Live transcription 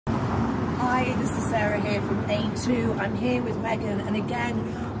Hi, this is Sarah here from A2. I'm here with Megan, and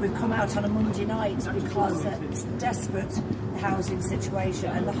again we've come out on a Monday night because it's desperate, the housing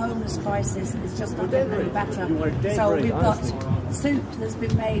situation, and the homeless crisis is just not getting any better. So we've got soup that's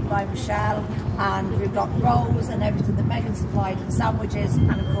been made by Michelle, and we've got rolls and everything that Megan supplied, and sandwiches,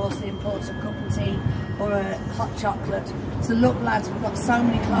 and of course the important cup of tea or a hot chocolate. So look lads, we've got so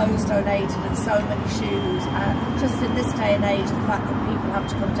many clothes donated and so many shoes, and just in this day and age the fact that people have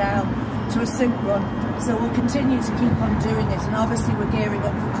to come down to a soup run. So we'll continue to keep on doing it, and obviously we're gearing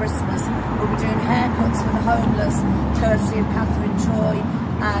up for Christmas. We'll be doing haircuts for the homeless, courtesy of Catherine Troy,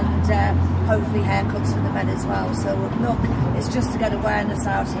 and hopefully haircuts for the men as well. So look, it's just to get awareness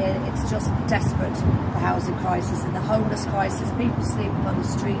out here. It's just desperate, the housing crisis and the homeless crisis, people sleeping on the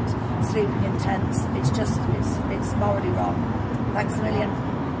street, sleeping in tents. It's just, it's morally wrong. Thanks a million.